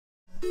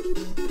And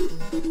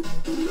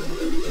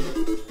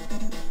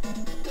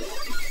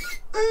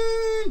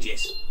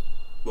yes,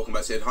 welcome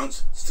back to Ed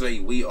Hunts. Today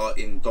we are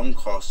in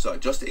Doncaster,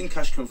 just in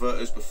cash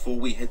converters before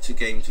we head to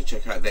game to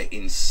check out their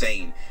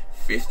insane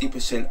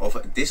 50% off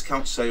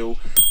discount sale.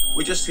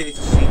 We're just here to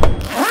see.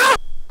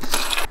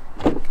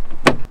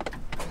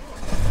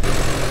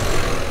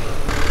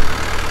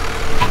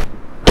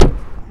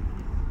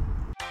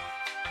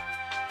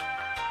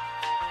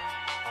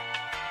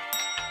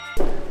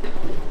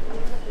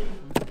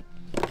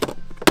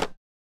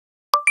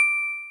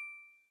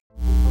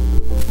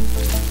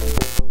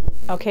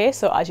 Okay,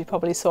 so as you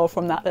probably saw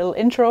from that little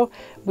intro,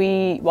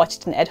 we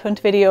watched an Ed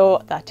Hunt video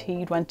that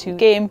he went to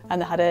game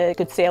and they had a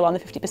good sale on the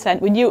 50%.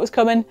 We knew it was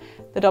coming.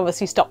 They'd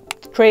obviously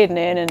stopped trading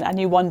in and I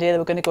knew one day they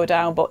were going to go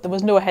down, but there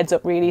was no heads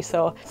up really.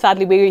 So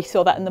sadly we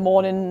saw that in the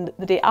morning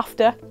the day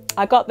after.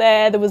 I got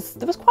there, there was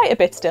quite a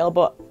bit still,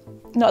 but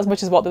not as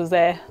much as what was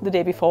there the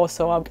day before,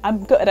 so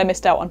I'm gutted I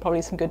missed out on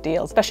probably some good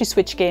deals. Especially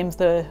Switch games,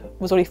 there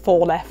was only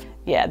 4 left.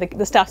 Yeah,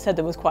 the staff said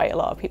there was quite a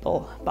lot of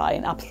people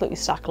buying absolutely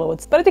stack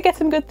loads. But I did get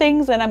some good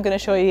things and I'm going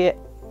to show you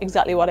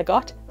exactly what I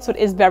got. So it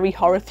is very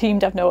horror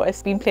themed, I've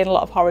noticed. Been playing a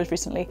lot of horrors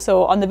recently.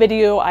 So on the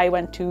video I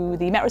went to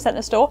the Metro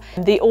Centre store.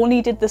 They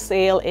only did the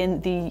sale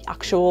in the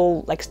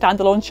actual like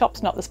standalone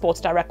shops, not the Sports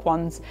Direct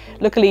ones.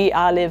 Luckily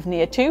I live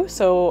near 2,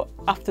 so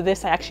after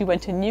this I actually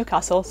went to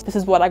Newcastle. This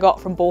is what I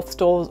got from both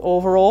stores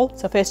overall.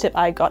 So first up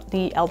I got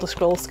the Elder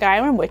Scrolls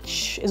Skyrim,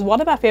 which is one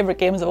of my favourite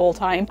games of all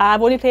time.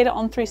 I've only played it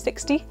on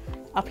 360.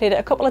 I've played it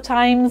a couple of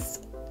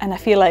times and I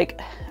feel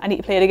like I need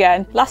to play it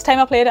again. Last time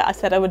I played it I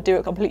said I would do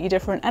it completely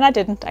different and I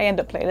didn't. I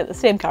ended up playing it the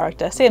same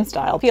character, same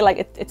style. I feel like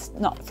it's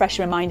not fresh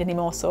in my mind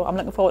anymore, so I'm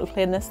looking forward to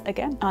playing this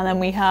again. And then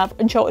we have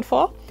Uncharted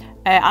 4.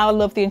 I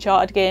love the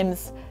Uncharted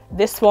games.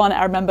 This one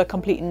I remember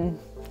completing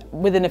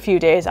within a few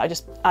days. I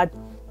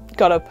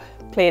got up,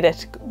 played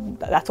it,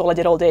 that's all I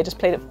did all day, just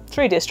played it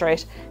 3 days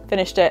straight,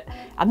 finished it.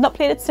 I've not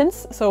played it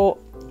since, so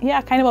yeah,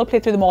 I kind of want to play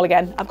through them all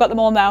again. I've got them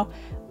all now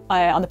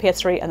on the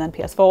PS3 and then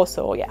PS4,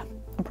 so yeah.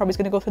 I'm probably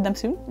going to go through them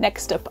soon.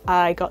 Next up,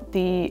 I got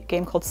the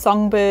game called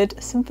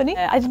Songbird Symphony.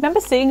 I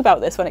remember seeing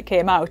about this when it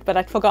came out, but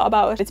I'd forgot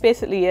about it. It's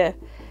basically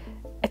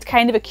it's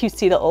kind of a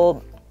cutesy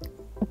little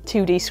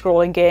 2D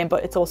scrolling game,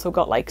 but it's also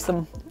got like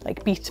some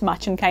like beat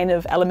matching kind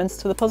of elements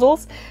to the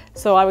puzzles.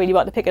 So I really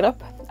want to pick it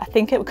up. I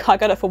think I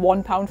got it for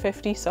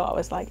 £1.50, so I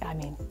was like, I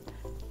mean,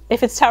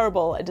 if it's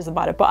terrible, it doesn't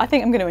matter, but I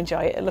think I'm going to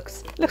enjoy it. It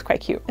looks quite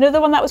cute.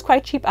 Another one that was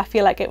quite cheap, I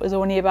feel like it was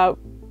only about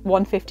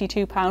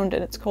 £1.52,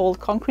 and it's called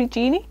Concrete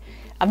Genie.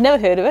 I've never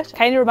heard of it.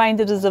 Kind of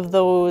reminded us of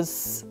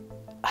those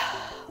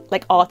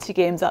like artsy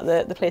games that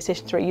the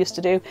PlayStation 3 used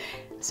to do.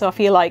 So I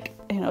feel like,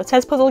 you know, it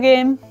says puzzle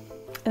game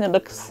and it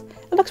looks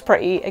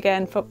pretty.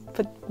 Again, for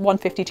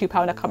 £1.52,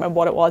 I can't remember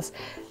what it was.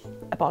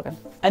 A bargain.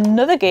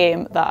 Another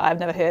game that I've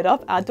never heard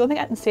of, I don't think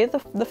I can say the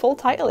full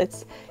title.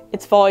 It's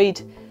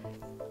Void.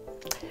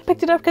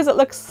 Picked it up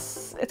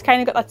because it's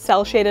kind of got that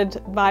cell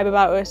shaded vibe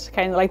about it,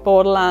 kind of like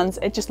Borderlands.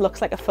 It just looks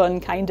like a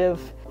fun kind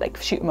of like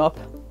shoot 'em up.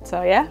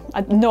 So yeah, I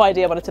have no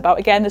idea what it's about.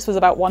 Again, this was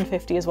about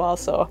 £1.50 as well,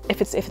 so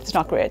if it's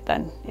not great,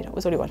 then you know it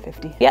was only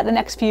 £1.50. Yeah, the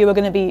next few are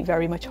going to be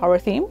very much horror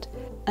themed,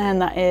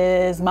 and that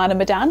is Man of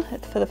Medan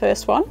for the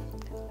first one.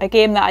 A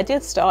game that I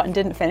did start and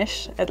didn't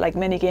finish, like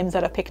many games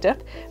that I picked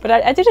up, but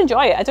I did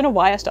enjoy it. I don't know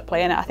why I stopped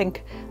playing it. I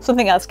think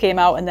something else came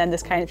out and then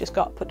this kind of just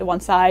got put to one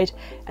side,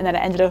 and then I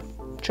ended up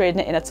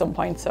trading it in at some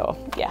point. So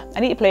yeah, I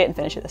need to play it and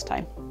finish it this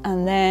time.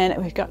 And then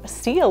we've got a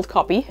sealed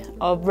copy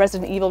of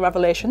Resident Evil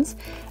Revelations.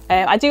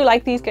 I do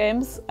like these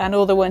games. I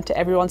know they weren't to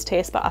everyone's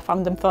taste, but I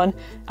found them fun.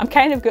 I'm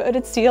kind of gutted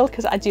it's sealed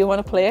because I do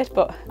want to play it,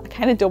 but I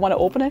kind of don't want to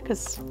open it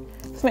because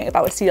something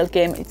about a sealed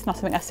game, it's not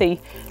something I see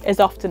as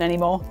often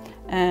anymore.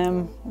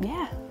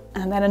 Yeah.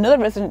 And then another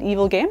Resident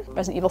Evil game,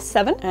 Resident Evil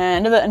 7.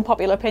 Another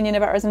unpopular opinion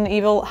about Resident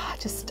Evil,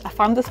 I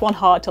found this one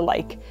hard to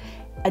like.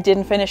 I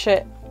didn't finish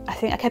it. I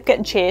think I kept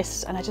getting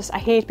chased, and I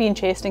hate being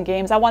chased in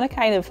games. I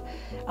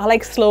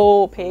like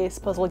slow pace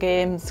puzzle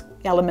games,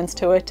 elements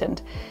to it,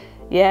 and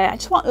yeah, I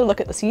just wanted to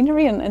look at the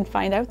scenery and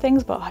find out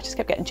things, but I just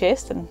kept getting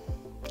chased and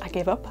I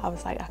gave up. I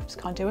was like, I just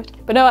can't do it.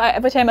 But no,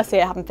 every time I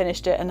say I haven't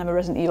finished it and I'm a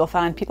Resident Evil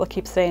fan, people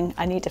keep saying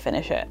I need to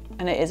finish it,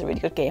 and it is a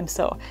really good game,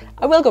 so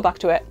I will go back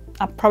to it.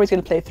 I'm probably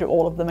going to play through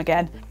all of them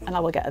again, and I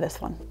will get to this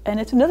one. And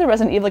it's another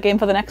Resident Evil game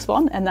for the next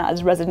one, and that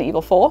is Resident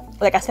Evil 4.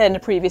 Like I said in a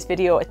previous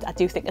video, I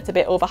do think it's a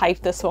bit overhyped,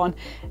 this one,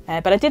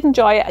 but I did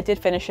enjoy it, I did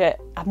finish it.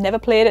 I've never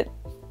played it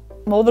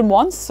more than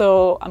once,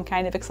 so I'm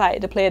kind of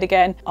excited to play it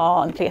again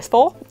on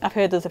PS4. I've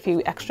heard there's a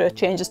few extra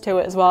changes to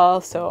it as well,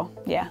 so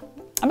yeah,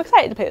 I'm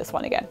excited to play this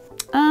one again.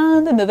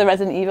 And another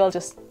Resident Evil, there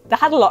was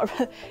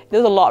a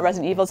lot of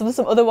Resident Evils. There was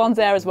some other ones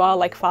there as well,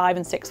 like 5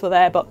 and 6 were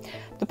there, but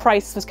the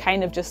price was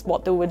kind of just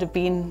what they would have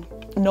been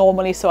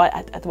normally, so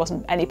there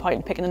wasn't any point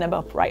in picking them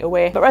up right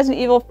away. But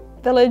Resident Evil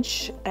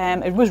Village,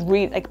 it was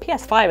really, like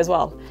PS5 as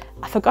well.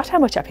 I forgot how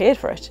much I paid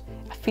for it.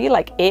 I feel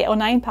like £8 or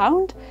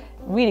 £9,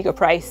 really good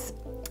price.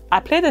 I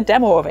played the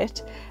demo of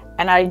it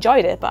and I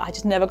enjoyed it, but I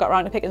just never got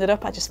around to picking it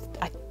up.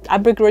 I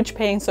begrudge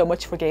paying so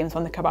much for games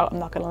when they come out, I'm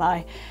not gonna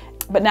lie.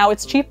 But now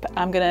it's cheap,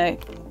 I'm gonna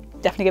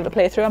definitely give it a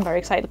playthrough. I'm very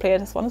excited to play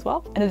this one as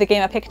well. Another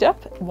game I picked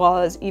up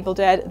was Evil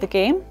Dead the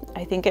game.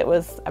 I think it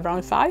was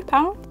around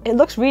 £5. It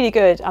looks really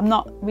good. I'm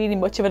not really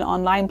much of an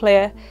online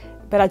player,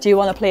 but I do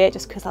want to play it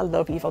just because I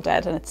love Evil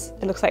Dead, and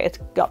it looks like it's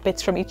got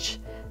bits from each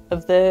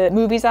of the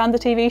movies and the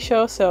TV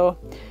show, so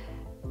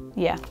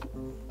yeah,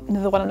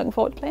 another one I'm looking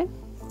forward to playing.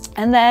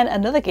 And then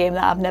another game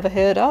that I've never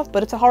heard of,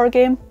 but it's a horror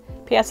game,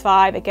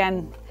 PS5,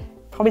 again,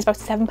 probably about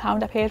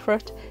 £7 I paid for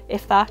it,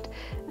 if that,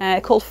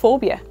 called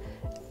Phobia.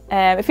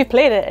 If you've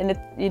played it and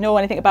you know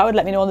anything about it,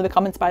 let me know in the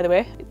comments, by the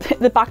way.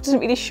 The back doesn't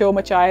really show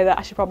much either.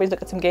 I should probably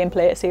look at some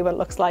gameplay to see what it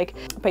looks like.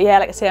 But yeah,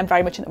 like I say, I'm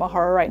very much into my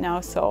horror right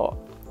now, so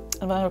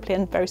I'm going to be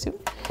playing very soon.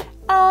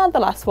 And the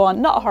last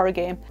one, not a horror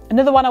game.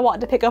 Another one I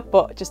wanted to pick up,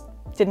 but just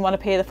didn't want to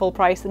pay the full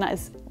price, and that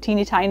is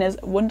Teeny Tina's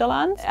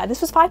Wonderland. This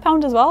was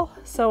 £5 as well,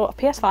 so a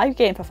PS5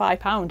 game for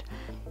 £5.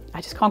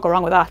 I just can't go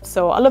wrong with that.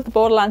 So I love the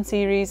Borderlands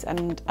series,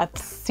 and I've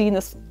seen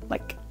this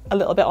like a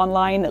little bit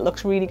online. It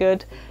looks really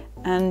good,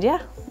 and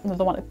yeah,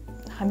 another one.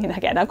 I mean,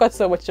 again, I've got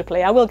so much to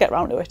play. I will get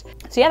around to it.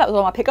 So yeah, that was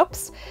all my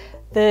pickups.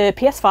 The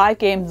PS5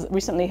 games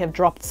recently have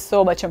dropped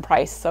so much in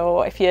price,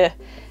 so if you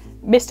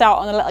missed out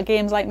on the little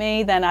games like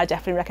me, then I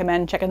definitely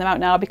recommend checking them out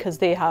now, because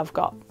they have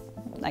got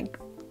like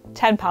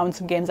 £10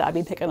 some games that I've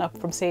been picking up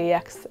from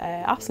CEX,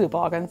 absolute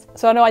bargains.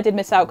 So I know I did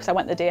miss out because I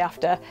went the day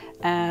after,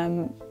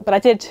 but I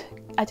did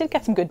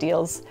get some good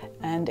deals,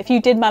 and if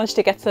you did manage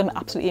to get some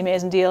absolutely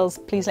amazing deals,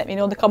 please let me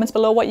know in the comments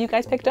below what you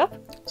guys picked up.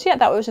 So yeah,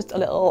 that was just a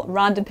little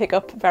random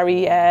pickup,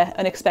 very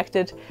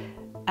unexpected,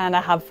 and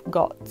I have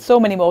got so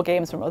many more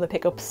games from other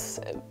pickups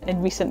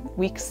in recent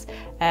weeks.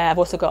 I've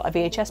also got a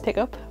VHS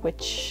pickup,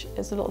 which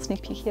is a little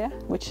sneak peek here,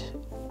 which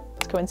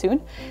is coming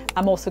soon.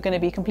 I'm also going to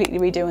be completely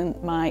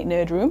redoing my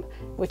nerd room,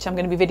 which I'm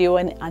going to be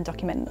videoing and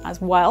documenting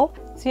as well.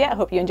 So yeah, I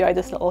hope you enjoyed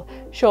this little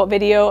short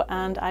video,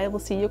 and I will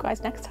see you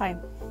guys next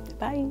time.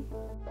 Bye.